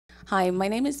Hi, my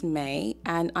name is May,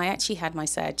 and I actually had my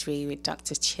surgery with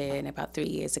Dr. Chynn about 3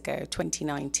 years ago,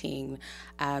 2019,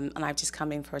 and I've just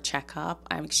come in for a checkup.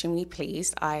 I'm extremely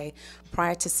pleased.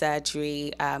 Prior to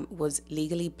surgery, was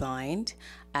legally blind.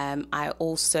 I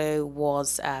also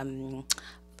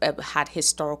had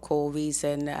historical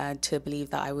reason to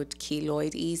believe that I would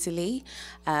keloid easily,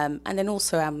 and then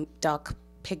also I'm dark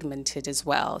pigmented as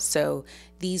well. So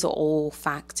these are all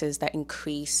factors that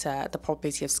increase the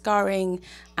probability of scarring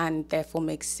and therefore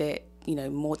makes it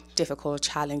more difficult or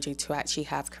challenging to actually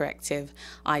have corrective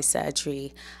eye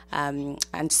surgery.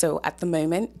 And so at the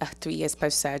moment, 3 years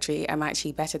post-surgery, I'm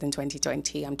actually better than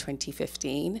 2020. I'm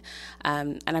 2015.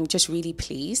 And I'm just really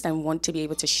pleased and want to be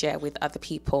able to share with other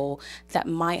people that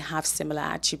might have similar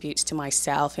attributes to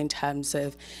myself in terms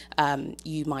of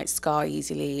you might scar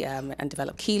easily and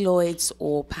develop keloids,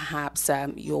 or perhaps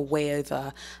you're way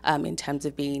over in terms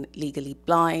of being legally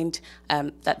blind,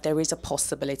 that there is a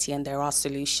possibility and there are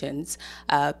solutions.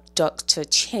 Dr.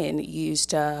 Chynn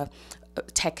used a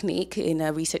technique in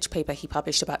a research paper he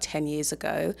published about 10 years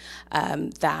ago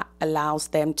that allows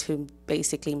them to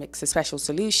basically mix a special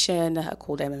solution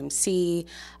called MMC.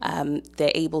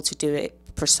 They're able to do it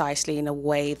precisely in a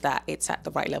way that it's at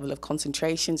the right level of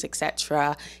concentrations,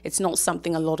 etc. It's not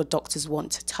something a lot of doctors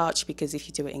want to touch, because if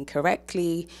you do it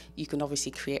incorrectly, you can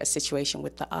obviously create a situation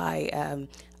with the eye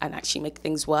and actually make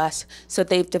things worse. So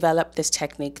they've developed this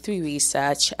technique through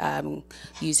research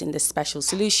using this special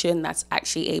solution that's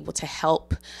actually able to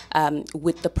help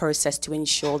with the process to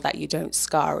ensure that you don't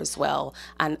scar as well.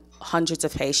 And hundreds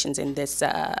of patients in this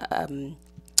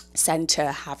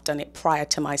center have done it prior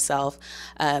to myself,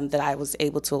 that I was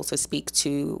able to also speak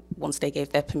to once they gave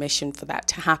their permission for that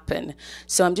to happen.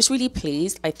 So I'm just really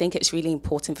pleased. I think it's really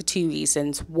important for two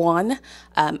reasons. One,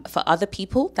 for other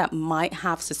people that might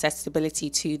have susceptibility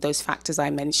to those factors I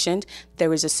mentioned,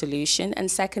 there is a solution.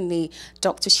 And secondly,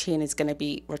 Dr. Chynn is going to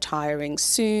be retiring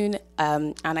soon,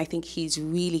 and I think he's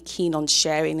really keen on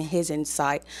sharing his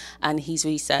insight and his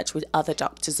research with other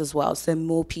doctors as well, so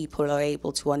more people are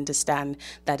able to understand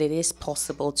that it is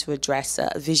possible to address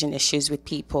vision issues with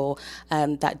people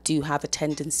that do have a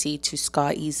tendency to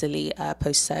scar easily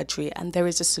post-surgery, and there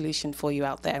is a solution for you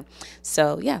out there.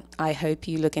 So yeah, I hope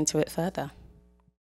you look into it further.